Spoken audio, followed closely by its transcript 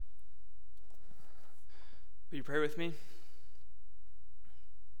Will you pray with me?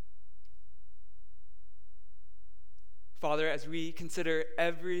 Father, as we consider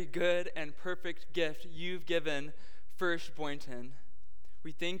every good and perfect gift you've given First Boynton,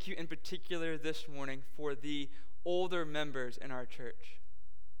 we thank you in particular this morning for the older members in our church.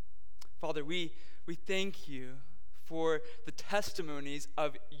 Father, we thank you for the testimonies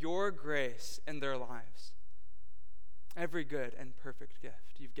of your grace in their lives. Every good and perfect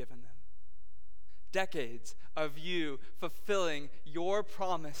gift you've given them. Decades of you fulfilling your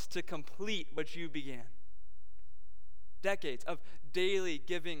promise to complete what you began. Decades of daily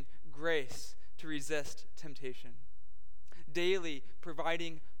giving grace to resist temptation. Daily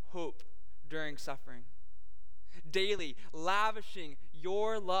providing hope during suffering. Daily lavishing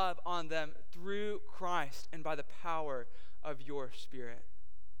your love on them through Christ and by the power of your Spirit.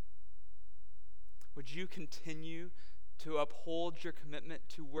 Would you continue to uphold your commitment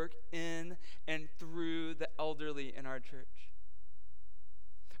to work in and through the elderly in our church?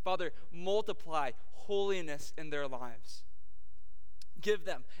 Father, multiply holiness in their lives. Give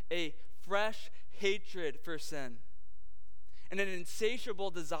them a fresh hatred for sin and an insatiable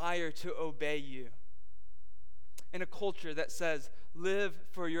desire to obey you. In a culture that says, live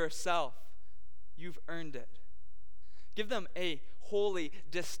for yourself, you've earned it. Give them a holy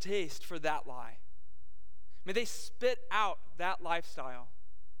distaste for that lie. May they spit out that lifestyle.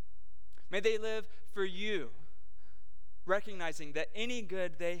 May they live for you, recognizing that any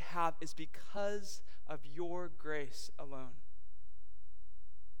good they have is because of your grace alone.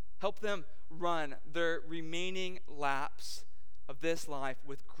 Help them run their remaining laps of this life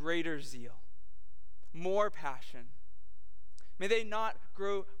with greater zeal, more passion. May they not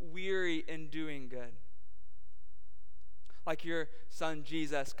grow weary in doing good. Like your son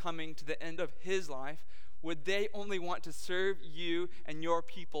Jesus coming to the end of his life, would they only want to serve you and your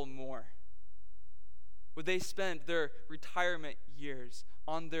people more? Would they spend their retirement years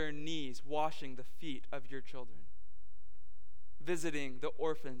on their knees washing the feet of your children, visiting the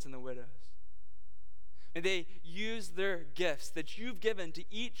orphans and the widows? May they use their gifts that you've given to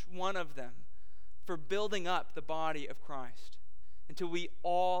each one of them for building up the body of Christ until we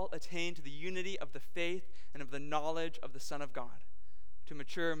all attain to the unity of the faith and of the knowledge of the Son of God, to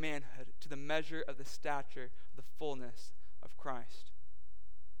mature manhood, to the measure of the stature of the fullness of Christ.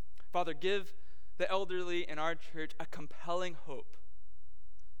 Father, give the elderly in our church a compelling hope,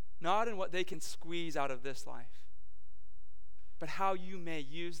 not in what they can squeeze out of this life, but how you may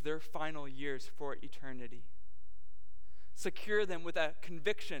use their final years for eternity. Secure them with a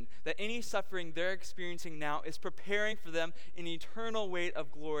conviction that any suffering they're experiencing now is preparing for them an eternal weight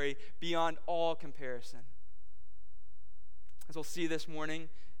of glory beyond all comparison. As we'll see this morning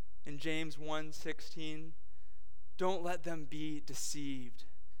in James 1:16, don't let them be deceived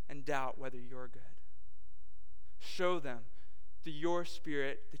and doubt whether you're good. Show them through your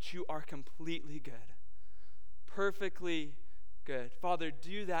Spirit that you are completely good, perfectly good. Father,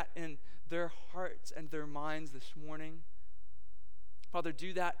 do that in their hearts and their minds this morning. Father,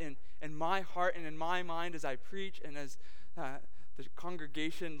 do that in my heart and in my mind as I preach and as the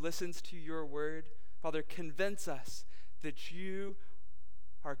congregation listens to your word. Father, convince us that you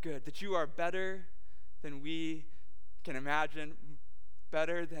are good, that you are better than we can imagine,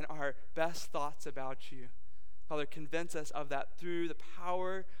 better than our best thoughts about you. Father, convince us of that through the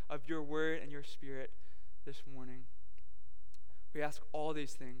power of your word and your Spirit this morning. We ask all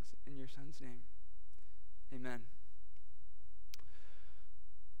these things in your Son's name. Amen.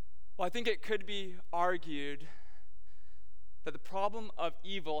 Well, I think it could be argued that the problem of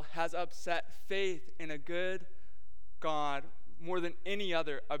evil has upset faith in a good God more than any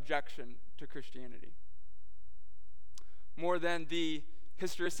other objection to Christianity. More than the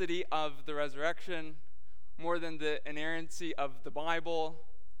historicity of the resurrection, more than the inerrancy of the Bible,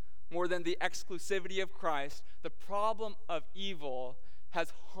 more than the exclusivity of Christ, the problem of evil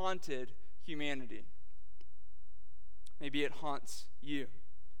has haunted humanity. Maybe it haunts you.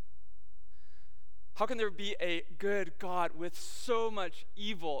 How can there be a good God with so much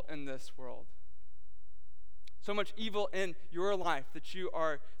evil in this world? So much evil in your life that you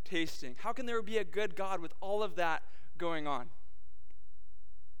are tasting. How can there be a good God with all of that going on?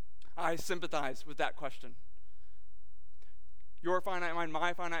 I sympathize with that question. Your finite mind,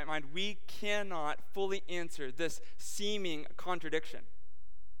 my finite mind, we cannot fully answer this seeming contradiction.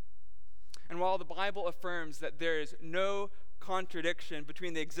 And while the Bible affirms that there is no contradiction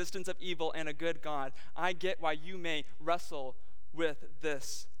between the existence of evil and a good God, I get why you may wrestle with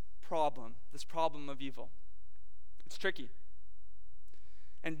this problem of evil. It's tricky.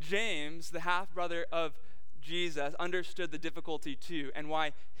 And James, the half-brother of Jesus understood the difficulty too, and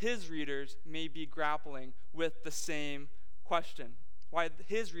why his readers may be grappling with the same question, why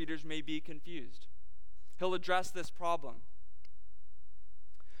his readers may be confused. He'll address this problem.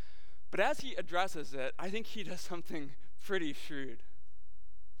 But as he addresses it, I think he does something pretty shrewd.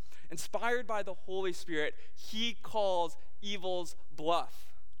 Inspired by the Holy Spirit, he calls evil's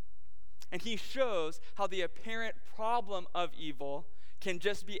bluff. And he shows how the apparent problem of evil can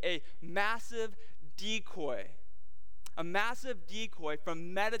just be a massive decoy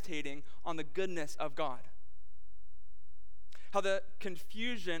from meditating on the goodness of God. How the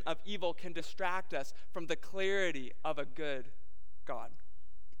confusion of evil can distract us from the clarity of a good God.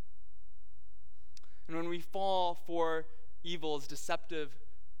 And when we fall for evil's deceptive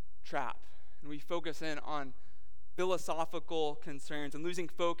trap, and we focus in on philosophical concerns and losing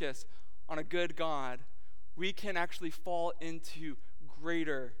focus on a good God, we can actually fall into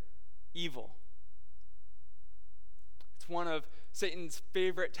greater evil. It's one of Satan's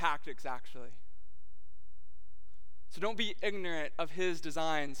favorite tactics, actually. So don't be ignorant of his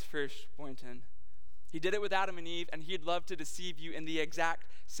designs, First Boynton. He did it with Adam and Eve, and he'd love to deceive you in the exact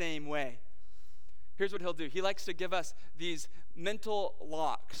same way. Here's what he'll do. He likes to give us these mental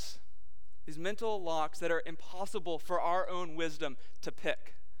locks that are impossible for our own wisdom to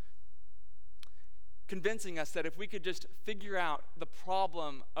pick, convincing us that if we could just figure out the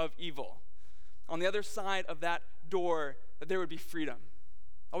problem of evil, on the other side of that door, that there would be freedom.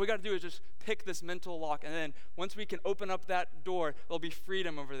 All we got to do is just pick this mental lock, and then once we can open up that door, there'll be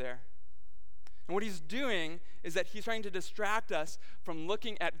freedom over there. And what he's doing is that he's trying to distract us from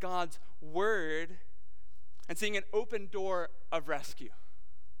looking at God's word and seeing an open door of rescue.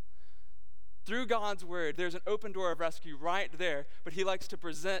 Through God's word, there's an open door of rescue right there, but he likes to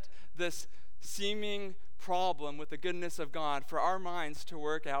present this seeming problem with the goodness of God for our minds to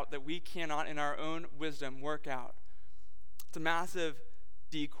work out that we cannot in our own wisdom work out. It's a massive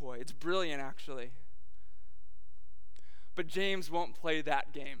decoy. It's brilliant, actually. But James won't play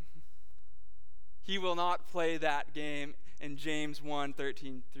that game. He will not play that game in James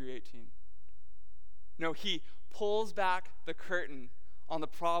 1:13 through 18. No, he pulls back the curtain on the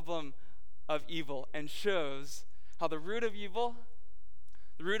problem of evil and shows how the root of evil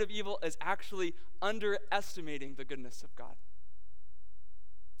is actually underestimating the goodness of God.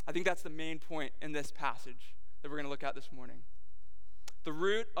 I think that's the main point in this passage that we're going to look at this morning. The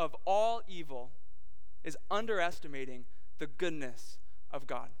root of all evil is underestimating the goodness of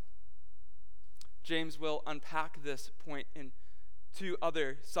God. James will unpack this point in two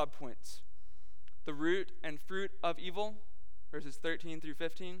other subpoints. The root and fruit of evil, verses 13 through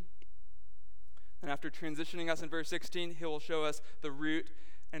 15. And after transitioning us in verse 16, he will show us the root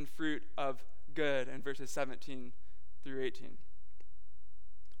and fruit of good in verses 17 through 18.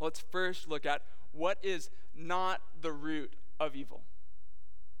 Well, let's first look at what is not the root of evil.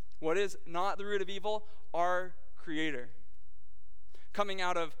 What is not the root of evil? Our Creator. Coming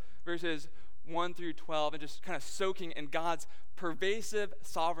out of verses 1 through 12 and just kind of soaking in God's pervasive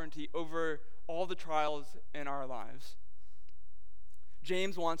sovereignty over all the trials in our lives,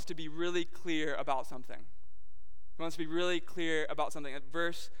 James wants to be really clear about something. He wants to be really clear about something. At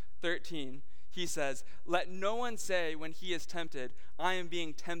verse 13, he says, "Let no one say when he is tempted, 'I am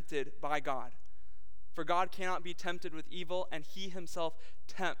being tempted by God.' For God cannot be tempted with evil, and he himself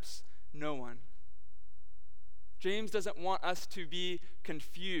tempts no one." James doesn't want us to be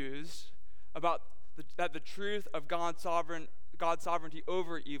confused about the truth of God's sovereignty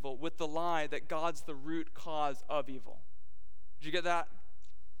over evil with the lie that God's the root cause of evil. Did you get that?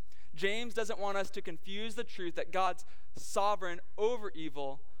 James doesn't want us to confuse the truth that God's sovereign over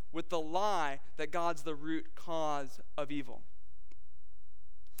evil with the lie that God's the root cause of evil.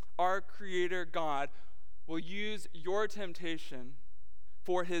 Our Creator God will use your temptation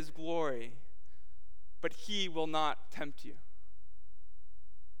for his glory, but he will not tempt you.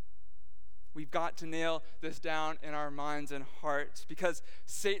 We've got to nail this down in our minds and hearts because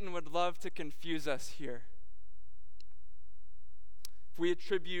Satan would love to confuse us here. If we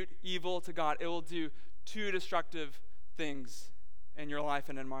attribute evil to God, it will do two destructive things in your life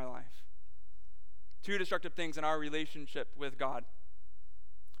and in my life. Two destructive things in our relationship with God.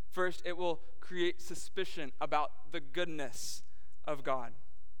 First, it will create suspicion about the goodness of God.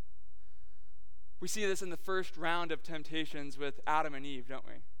 We see this in the first round of temptations with Adam and Eve, don't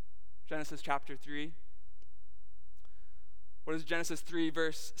we? Genesis chapter 3. What does Genesis 3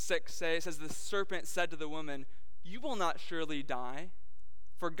 verse 6 say? It says, "The serpent said to the woman, 'You will not surely die,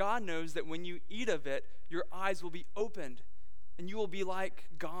 for God knows that when you eat of it, your eyes will be opened, and you will be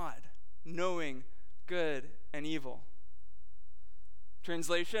like God, knowing good and evil.'"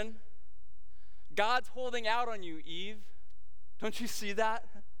 Translation: God's holding out on you, Eve. Don't you see that?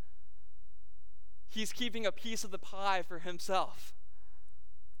 He's keeping a piece of the pie for himself.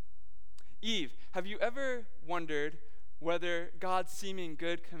 Eve, have you ever wondered whether God's seeming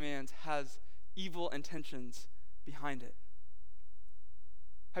good commands has evil intentions behind it?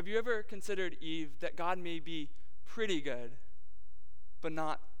 Have you ever considered, Eve, that God may be pretty good, but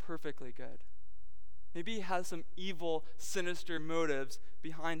not perfectly good? Maybe he has some evil, sinister motives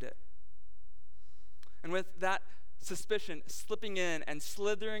behind it. And with that suspicion slipping in and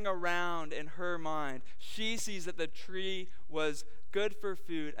slithering around in her mind, she sees that the tree was good for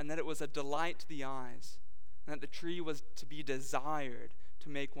food and that it was a delight to the eyes, and that the tree was to be desired to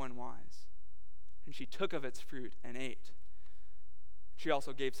make one wise. And she took of its fruit and ate. She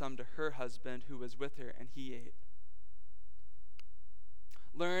also gave some to her husband who was with her, and he ate.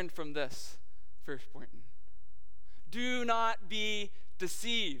 Learn from this, First Boynton. Do not be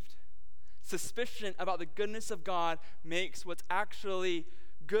deceived. Suspicion about the goodness of God makes what's actually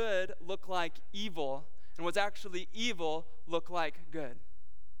good look like evil, and what's actually evil look like good.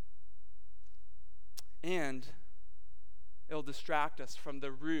 And it'll distract us from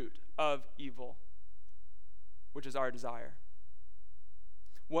the root of evil, which is our desire.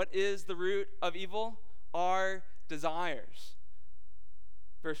 What is the root of evil? Our desires.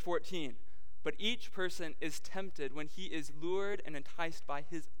 Verse 14, but each person is tempted when he is lured and enticed by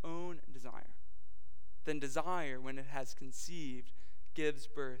his own desire. Then desire, when it has conceived, gives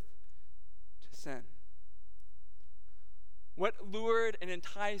birth to sin. What lured and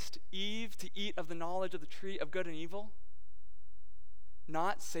enticed Eve to eat of the knowledge of the tree of good and evil?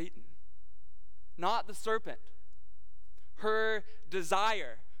 Not Satan, not the serpent. Her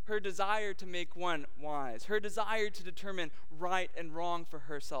desire to make one wise, her desire to determine right and wrong for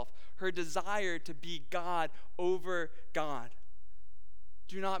herself, her desire to be God over God.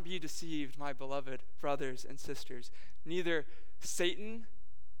 Do not be deceived, my beloved brothers and sisters. Neither Satan,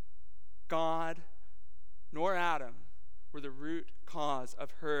 God, nor Adam were the root cause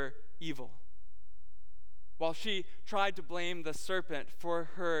of her evil. While she tried to blame the serpent for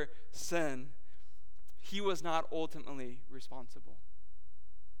her sin, he was not ultimately responsible.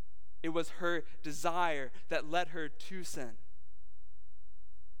 It was her desire that led her to sin.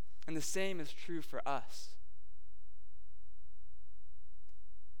 And the same is true for us.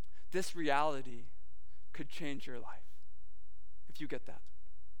 This reality could change your life if you get that.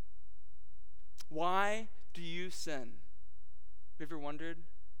 Why do you sin? Have you ever wondered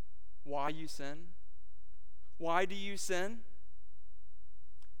why you sin? Why do you sin?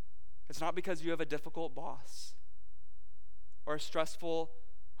 It's not because you have a difficult boss or a stressful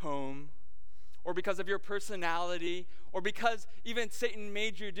home or because of your personality or because even Satan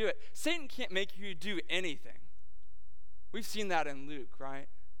made you do it. Satan can't make you do anything. We've seen that in Luke, right?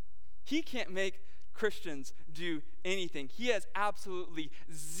 He can't make Christians do anything. He has absolutely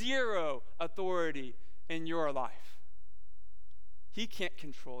zero authority in your life. He can't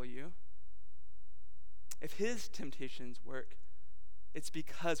control you. If his temptations work, it's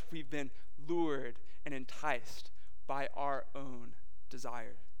because we've been lured and enticed by our own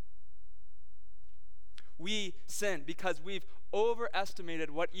desire. We sin because we've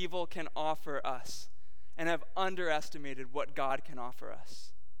overestimated what evil can offer us and have underestimated what God can offer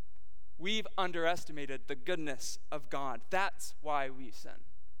us. We've underestimated the goodness of God. That's why we sin.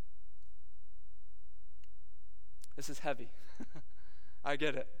 This is heavy. I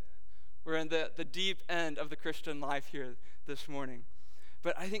get it. We're in the deep end of the Christian life here this morning.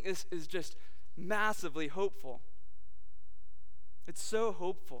 But I think this is just massively hopeful. It's so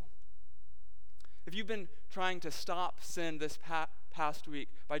hopeful. If you've been trying to stop sin this past week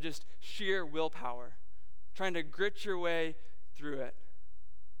by just sheer willpower, trying to grit your way through it,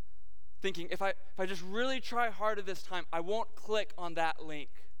 thinking, if I just really try harder this time, I won't click on that link.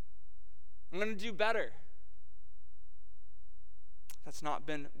 I'm going to do better. That's not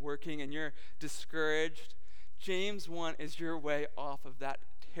been working and you're discouraged. James 1 is your way off of that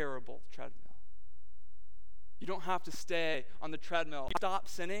terrible treadmill. You don't have to stay on the treadmill. Stop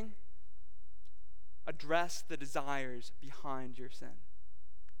sinning. Address the desires behind your sin.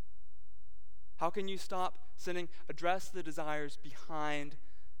 How can you stop sinning? Address the desires behind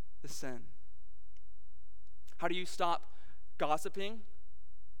the sin. How do you stop gossiping?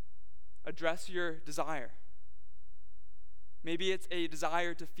 Address your desire. Maybe it's a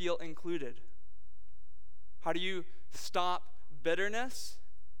desire to feel included. How do you stop bitterness?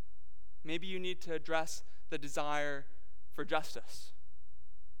 Maybe you need to address the desire for justice.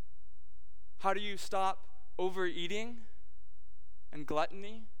 How do you stop overeating and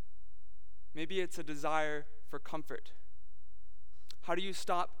gluttony? Maybe it's a desire for comfort. How do you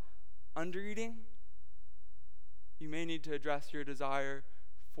stop undereating, you may need to address your desire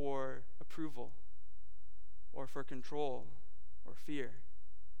for approval or for control or fear.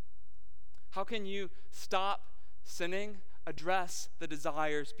 How can you stop sinning? Address the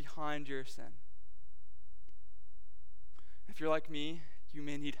desires behind your sin. If you're like me, you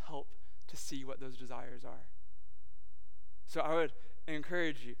may need help to see what those desires are. So I would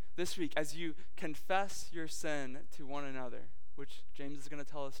encourage you this week, as you confess your sin to one another, which James is going to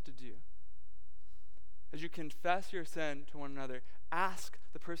tell us to do, as you confess your sin to one another, ask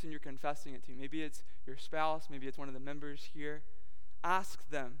the person you're confessing it to. Maybe it's your spouse, maybe it's one of the members here. Ask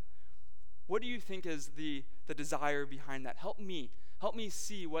them, what do you think is the desire behind that? Help me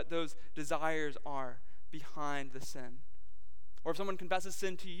see what those desires are behind the sin. Or if someone confesses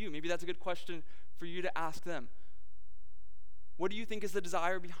sin to you, maybe that's a good question for you to ask them. What do you think is the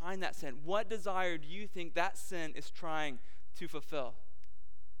desire behind that sin? What desire do you think that sin is trying to fulfill?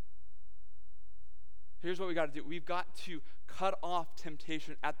 Here's what we got to do. We've got to cut off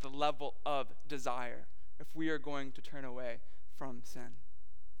temptation at the level of desire if we are going to turn away from sin,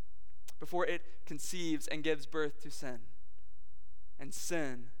 before it conceives and gives birth to sin. And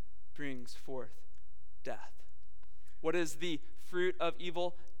sin brings forth death. What is the fruit of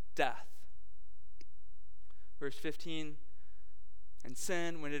evil? Death. Verse 15, and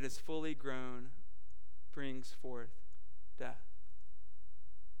sin, when it is fully grown, brings forth death.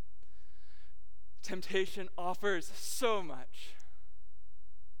 Temptation offers so much.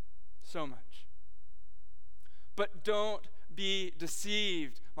 So much. But don't be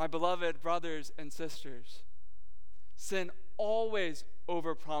deceived, my beloved brothers and sisters. Sin always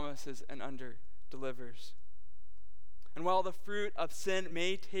overpromises and underdelivers. And while the fruit of sin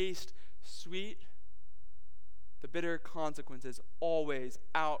may taste sweet, the bitter consequences always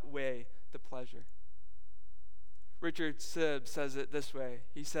outweigh the pleasure. Richard Sibbes says it this way.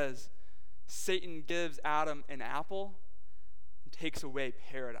 He says, Satan gives Adam an apple and takes away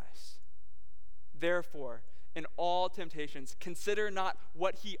paradise. Therefore, in all temptations, consider not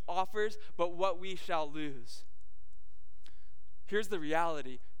what he offers, but what we shall lose. Here's the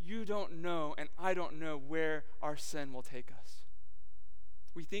reality. You don't know, and I don't know where our sin will take us.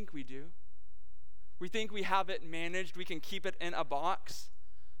 We think we do. We think we have it managed. We can keep it in a box.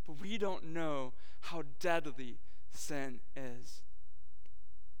 But we don't know how deadly sin is.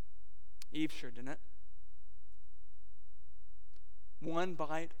 Eve sure didn't. One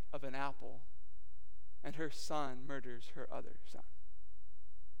bite of an apple, and her son murders her other son.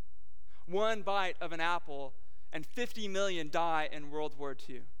 One bite of an apple, and 50 million die in World War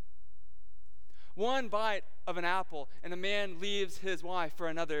II. One bite of an apple, and a man leaves his wife for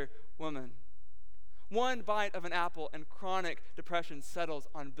another woman. One bite of an apple, and chronic depression settles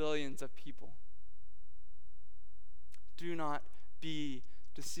on billions of people. Do not be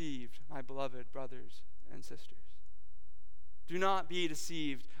deceived, my beloved brothers and sisters. Do not be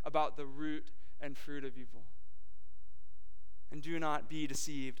deceived about the root and fruit of evil. And do not be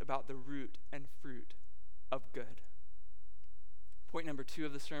deceived about the root and fruit of good. Point number 2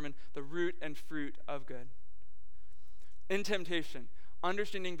 of the sermon, the root and fruit of good. In temptation,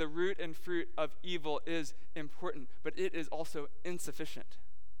 understanding the root and fruit of evil is important, but it is also insufficient.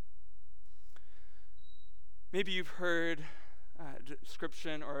 Maybe you've heard a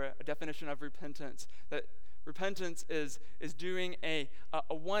description or a definition of repentance, that repentance is doing a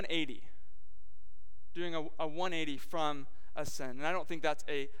 180, doing a 180 from a sin. And I don't think that's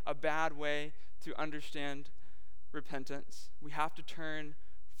a bad way to understand repentance. We have to turn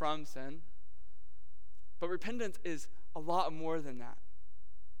from sin. But repentance is a lot more than that.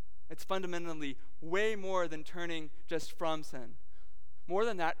 It's fundamentally way more than turning just from sin. More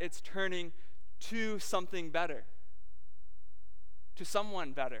than that, it's turning to something better, to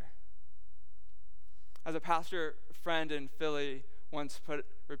someone better. As a pastor friend in Philly once put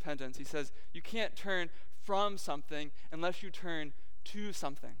repentance, he says, you can't turn from something unless you turn to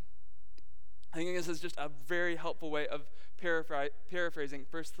something. I think this is just a very helpful way of paraphrasing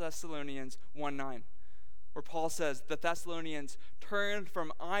 1 Thessalonians 1:9, where Paul says, the Thessalonians turned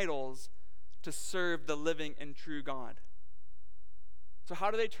from idols to serve the living and true God. So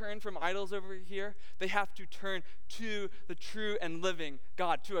how do they turn from idols over here? They have to turn to the true and living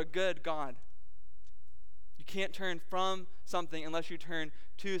God, to a good God. You can't turn from something unless you turn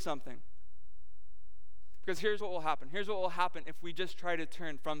to something. Because here's what will happen. Here's what will happen if we just try to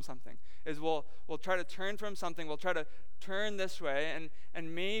turn from something. Is we'll try to turn from something. We'll try to turn this way.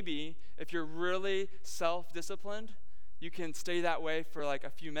 And maybe if you're really self-disciplined, you can stay that way for like a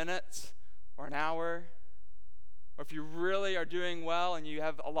few minutes or an hour. Or if you really are doing well and you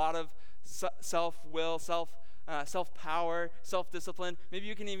have a lot of self-will, self-power, self-discipline. Maybe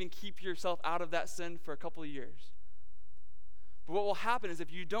you can even keep yourself out of that sin for a couple of years. But what will happen is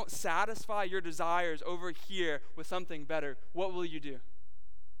if you don't satisfy your desires over here with something better, what will you do?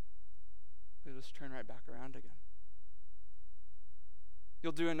 You'll just turn right back around again.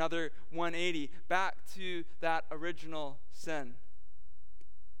 You'll do another 180 back to that original sin.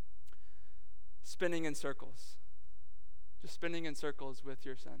 Spinning in circles. Just spinning in circles with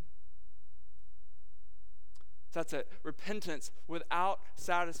your sin. So that's it. Repentance without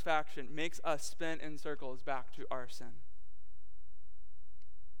satisfaction makes us spin in circles back to our sin.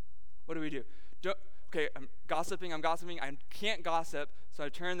 What do? I'm gossiping. I can't gossip, so I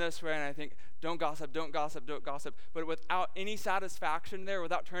turn this way and I think, don't gossip. But without any satisfaction there,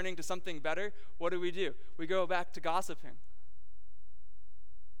 without turning to something better, what do? We go back to gossiping.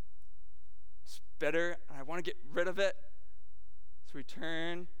 It's bitter, and I want to get rid of it. So we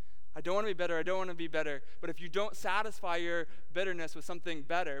turn. I don't want to be better. But if you don't satisfy your bitterness with something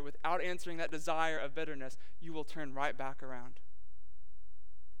better, without answering that desire of bitterness, you will turn right back around.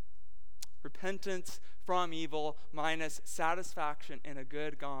 Repentance from evil minus satisfaction in a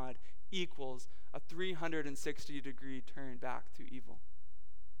good God equals a 360-degree turn back to evil.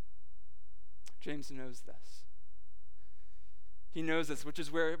 James knows this. He knows this, which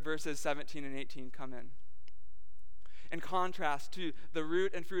is where verses 17 and 18 come in. In contrast to the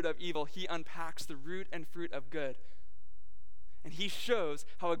root and fruit of evil, he unpacks the root and fruit of good. And he shows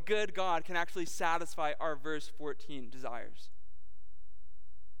how a good God can actually satisfy our verse 14 desires.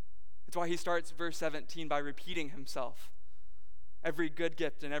 That's why he starts verse 17 by repeating himself. Every good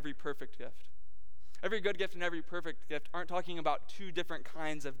gift and every perfect gift. Every good gift and every perfect gift aren't talking about two different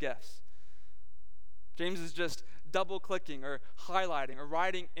kinds of gifts. James is just double-clicking or highlighting or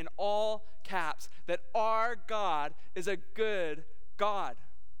writing in all caps that our God is a good God.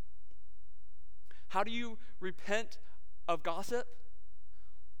 How do you repent of gossip?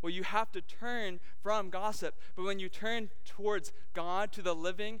 Well, you have to turn from gossip. But when you turn towards God, to the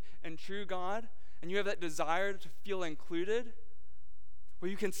living and true God, and you have that desire to feel included, well,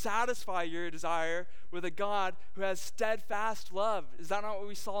 you can satisfy your desire with a God who has steadfast love. Is that not what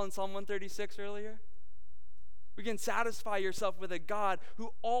we saw in Psalm 136 earlier? We can satisfy yourself with a God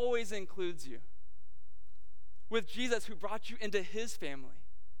who always includes you. With Jesus who brought you into his family.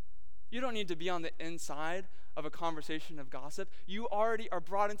 You don't need to be on the inside of a conversation of gossip. You already are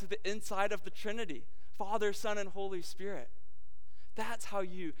brought into the inside of the Trinity, Father, Son, and Holy Spirit. That's how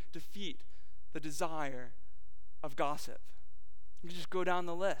you defeat the desire of gossip. You can just go down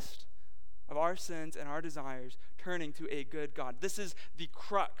the list of our sins and our desires, turning to a good God. This is the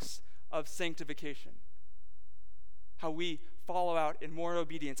crux of sanctification. How we follow out in more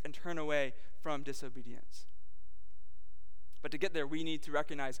obedience and turn away from disobedience. But to get there, we need to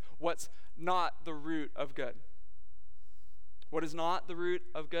recognize what's not the root of good. What is not the root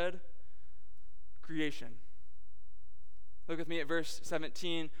of good? Creation. Look with me at verse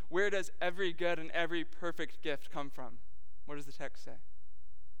 17. Where does every good and every perfect gift come from? What does the text say?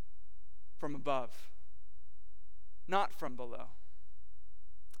 From above. Not from below.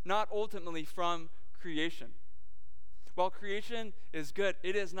 Not ultimately from creation. While creation is good,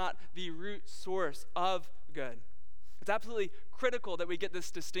 it is not the root source of good. It's absolutely critical that we get this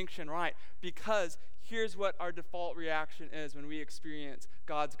distinction right, because here's what our default reaction is when we experience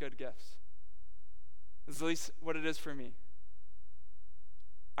God's good gifts. This is at least what it is for me.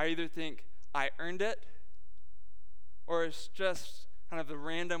 I either think I earned it, or it's just kind of the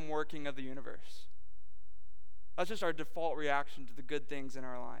random working of the universe. That's just our default reaction to the good things in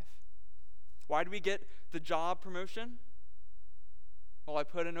our life. Why do we get the job promotion? Well, I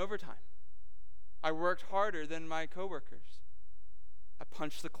put in overtime. I worked harder than my coworkers. I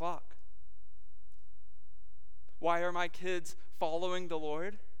punched the clock. Why are my kids following the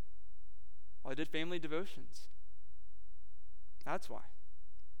Lord? Well, I did family devotions. That's why.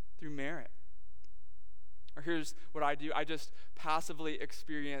 Through merit. Or here's what I do. I just passively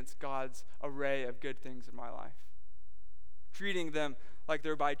experience God's array of good things in my life. Treating them like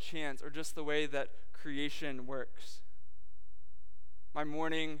they're by chance or just the way that creation works. My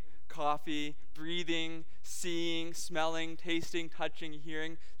morning coffee, breathing, seeing, smelling, tasting, touching,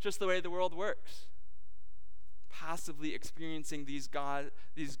 hearing, just the way the world works. Passively experiencing these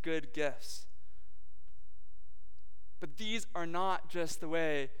good gifts. But these are not just the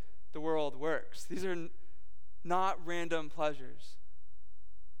way the world works. These are not random pleasures.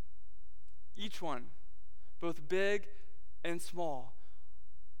 Each one, both big and small,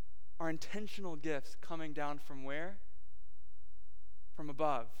 are intentional gifts coming down from where? From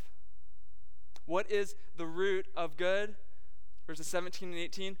above. What is the root of good? Verses 17 and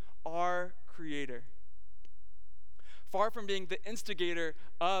 18, our Creator. Far from being the instigator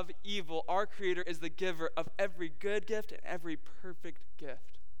of evil, our Creator is the giver of every good gift and every perfect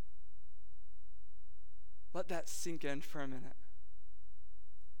gift. Let that sink in for a minute.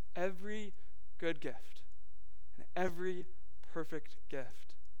 Every good gift and every perfect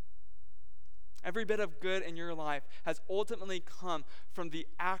gift. Every bit of good in your life has ultimately come from the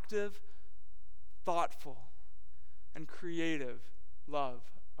active, thoughtful, and creative love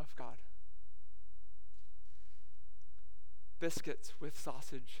of God. Biscuits with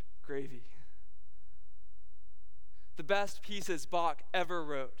sausage gravy. The best pieces Bach ever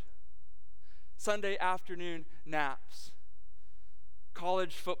wrote. Sunday afternoon naps.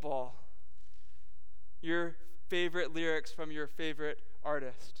 College football. Your favorite lyrics from your favorite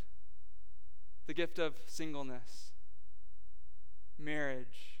artist. The gift of singleness.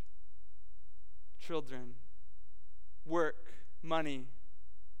 Marriage. Children. Work. Money.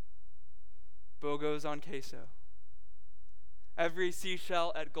 Bogos on queso. Every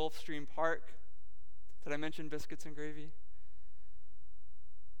seashell at Gulfstream Park. Did I mention biscuits and gravy?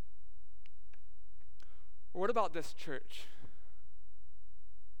 Or what about this church?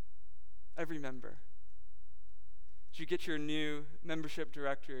 Every member. Did you get your new membership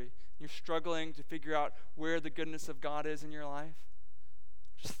directory? You're struggling to figure out where the goodness of God is in your life?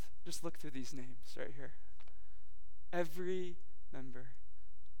 Just look through these names right here. Every member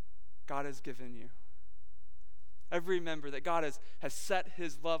God has given you. Every member that God has set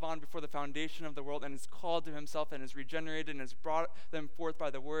his love on before the foundation of the world and has called to himself and has regenerated and has brought them forth by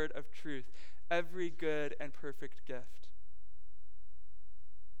the word of truth. Every good and perfect gift.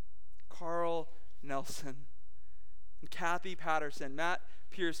 Carl Nelson, and Kathy Patterson, Matt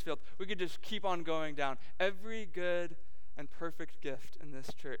Piercefield. We could just keep on going down. Every good and perfect gift in this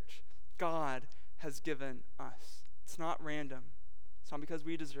church, God has given us. It's not random. It's not because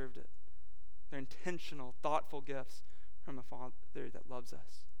we deserved it. They're intentional, thoughtful gifts from a Father that loves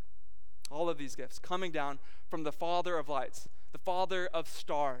us. All of these gifts coming down from the Father of lights, the Father of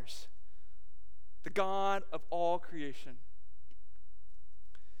stars, the God of all creation.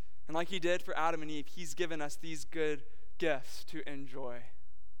 And like he did for Adam and Eve, he's given us these good gifts to enjoy.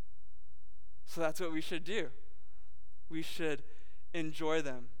 So that's what we should do. We should enjoy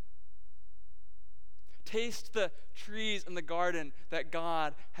them. Taste the trees in the garden that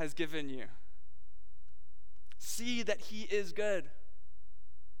God has given you. See that he is good.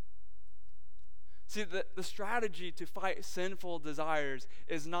 See, the strategy to fight sinful desires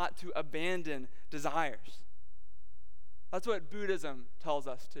is not to abandon desires. That's what Buddhism tells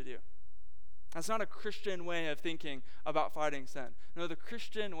us to do. That's not a Christian way of thinking about fighting sin. No, the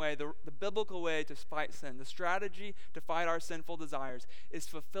Christian way, the biblical way to fight sin, the strategy to fight our sinful desires is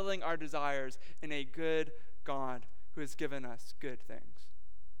fulfilling our desires in a good God who has given us good things.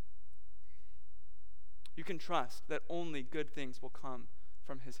 You can trust that only good things will come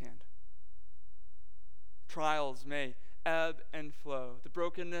from his hand. Trials may ebb and flow. The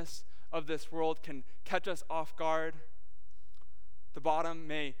brokenness of this world can catch us off guard. The bottom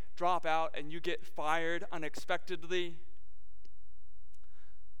may drop out and you get fired unexpectedly.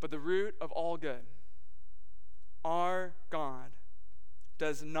 But the root of all good, our God,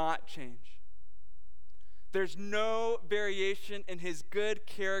 does not change. There's no variation in his good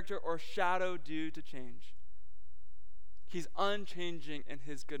character or shadow due to change. He's unchanging in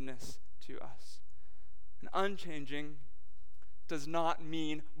his goodness to us. And unchanging does not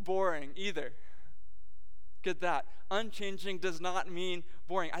mean boring either. Get that. Unchanging does not mean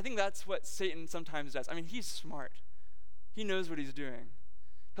boring. I think that's what Satan sometimes does. I mean, he's smart. He knows what he's doing.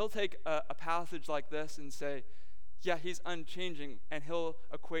 He'll take a passage like this and say, yeah, he's unchanging, and he'll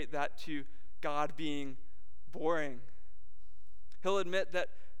equate that to God being boring. He'll admit that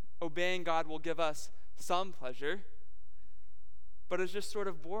obeying God will give us some pleasure, but it's just sort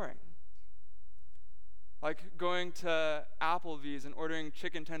of boring. Like going to Applebee's and ordering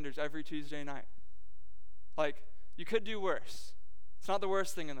chicken tenders every Tuesday night. Like, you could do worse. It's not the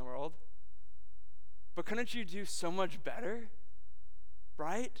worst thing in the world. But couldn't you do so much better?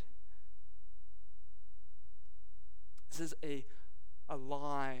 Right? This is a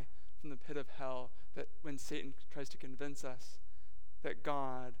lie from the pit of hell that when Satan tries to convince us that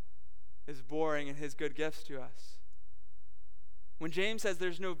God is boring in his good gifts to us. When James says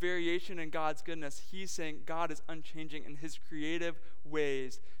there's no variation in God's goodness, he's saying God is unchanging in his creative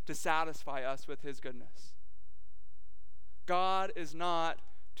ways to satisfy us with his goodness. God is not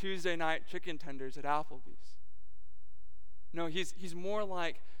Tuesday night chicken tenders at Applebee's. No, he's more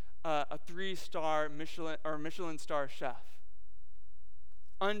like a 3-star Michelin star chef.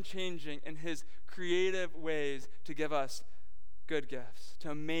 Unchanging in his creative ways to give us good gifts,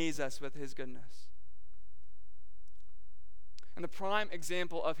 to amaze us with his goodness. And the prime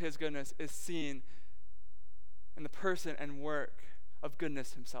example of his goodness is seen in the person and work of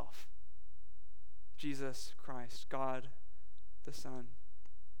goodness himself. Jesus Christ, God the Son,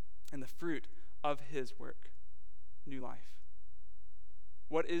 and the fruit of his work, new life.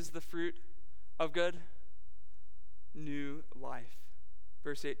 What is the fruit of good? New life.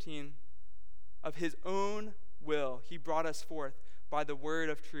 Verse 18, of his own will, he brought us forth by the word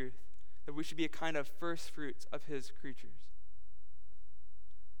of truth, that we should be a kind of first fruits of his creatures.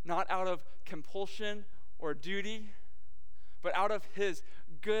 Not out of compulsion or duty, but out of his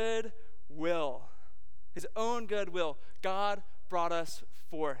good will, his own good will, God brought us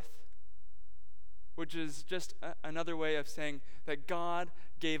forth, which is just another way of saying that God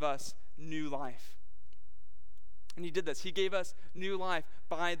gave us new life. And he did this. He gave us new life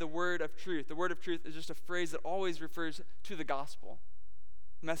by the word of truth. The word of truth is just a phrase that always refers to the gospel,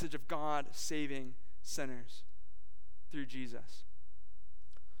 the message of God saving sinners through Jesus.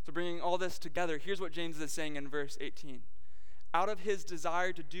 So bringing all this together, here's what James is saying in verse 18. Out of his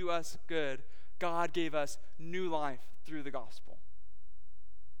desire to do us good, God gave us new life through the gospel.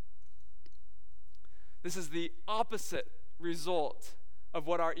 This is the opposite result of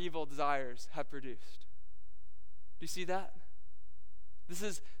what our evil desires have produced. Do you see that? This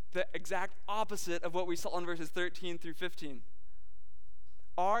is the exact opposite of what we saw in verses 13 through 15.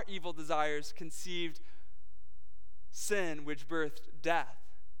 Our evil desires conceived sin, which birthed death.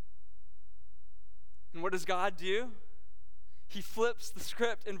 And what does God do? He flips the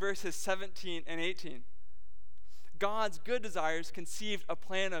script in verses 17 and 18. God's good desires conceived a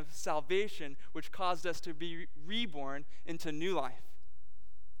plan of salvation, which caused us to be reborn into new life.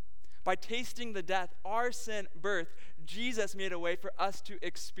 By tasting the death our sin birthed, Jesus made a way for us to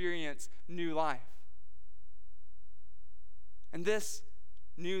experience new life. And this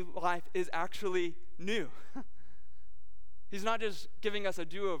new life is actually new. He's not just giving us a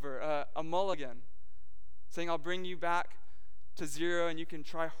do-over, a mulligan, saying, I'll bring you back to zero and you can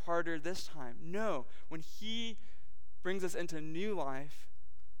try harder this time. No, when he brings us into new life,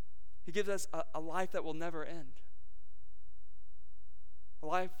 he gives us a life that will never end. A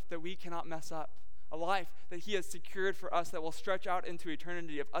life that we cannot mess up. A life that he has secured for us that will stretch out into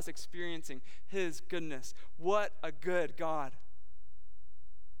eternity of us experiencing his goodness. What a good God.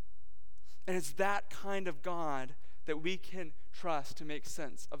 And it's that kind of God that we can trust to make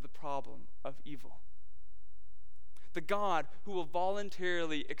sense of the problem of evil. The God who will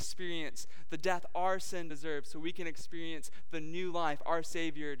voluntarily experience the death our sin deserves so we can experience the new life our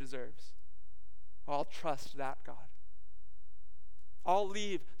Savior deserves. I'll trust that God. I'll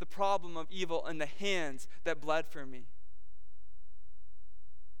leave the problem of evil in the hands that bled for me.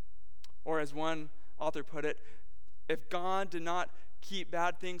 Or as one author put it, if God did not keep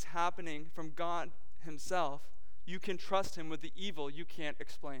bad things happening from God himself, you can trust him with the evil you can't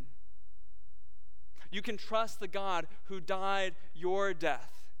explain. You can trust the God who died your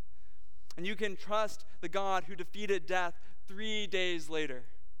death. And you can trust the God who defeated death 3 days later.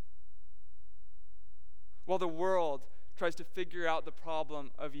 While the world tries to figure out the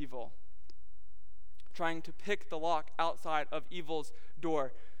problem of evil, trying to pick the lock outside of evil's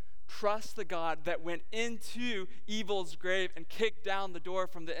door, trust the God that went into evil's grave and kicked down the door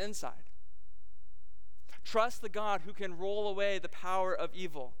from the inside. Trust the God who can roll away the power of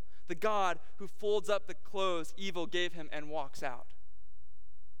evil, the God who folds up the clothes evil gave him and walks out.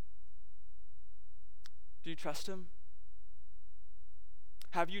 Do you trust him?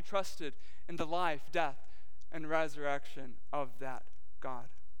 Have you trusted in the life, death, and resurrection of that God?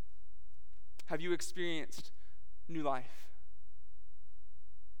 Have you experienced new life?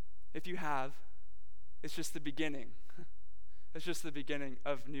 If you have, it's just the beginning. It's just the beginning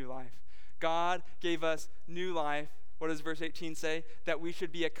of new life. God gave us new life. What does verse 18 say? That we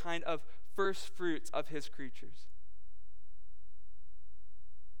should be a kind of first fruits of his creatures.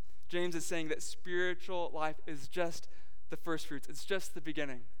 James is saying that spiritual life is just the first fruits. It's just the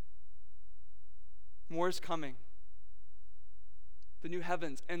beginning. More is coming. The new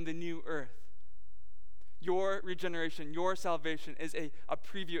heavens and the new earth. Your regeneration, your salvation is a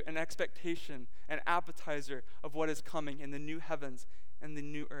preview, an expectation, an appetizer of what is coming in the new heavens and the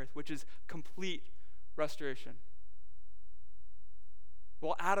new earth, which is complete restoration.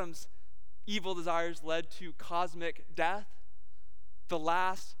 While Adam's evil desires led to cosmic death, the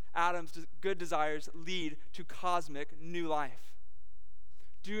last Adam's good desires lead to cosmic new life.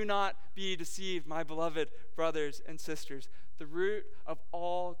 Do not be deceived, my beloved brothers and sisters. The root of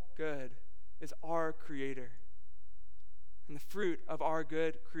all good is our Creator. And the fruit of our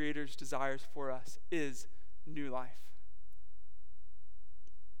good Creator's desires for us is new life.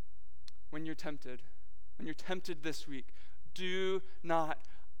 When you're tempted this week, Do not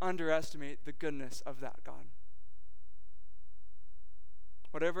underestimate the goodness of that God.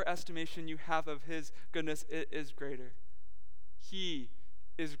 Whatever estimation you have of his goodness, it is greater. He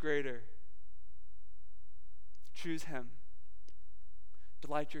is greater. Choose him.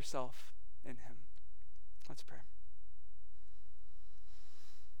 Delight yourself in him. Let's pray.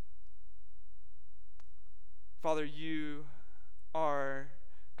 Father, you are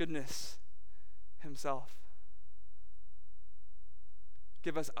goodness himself.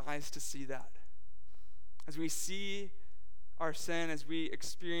 Give us eyes to see that. As we see our sin, as we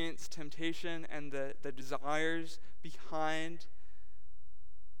experience temptation and the desires behind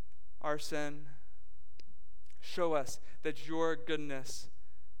our sin, show us that your goodness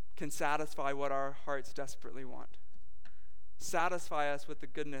can satisfy what our hearts desperately want. Satisfy us with the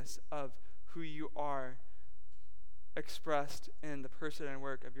goodness of who you are, expressed in the person and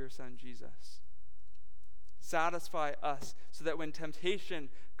work of your Son, Jesus. Satisfy us so that when temptation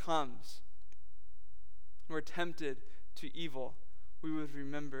comes, we're tempted to evil, we would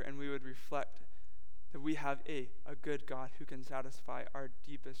remember and we would reflect that we have a good God who can satisfy our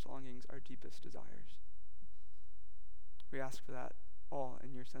deepest longings, our deepest desires. We ask for that all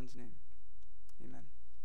in your Son's name. Amen.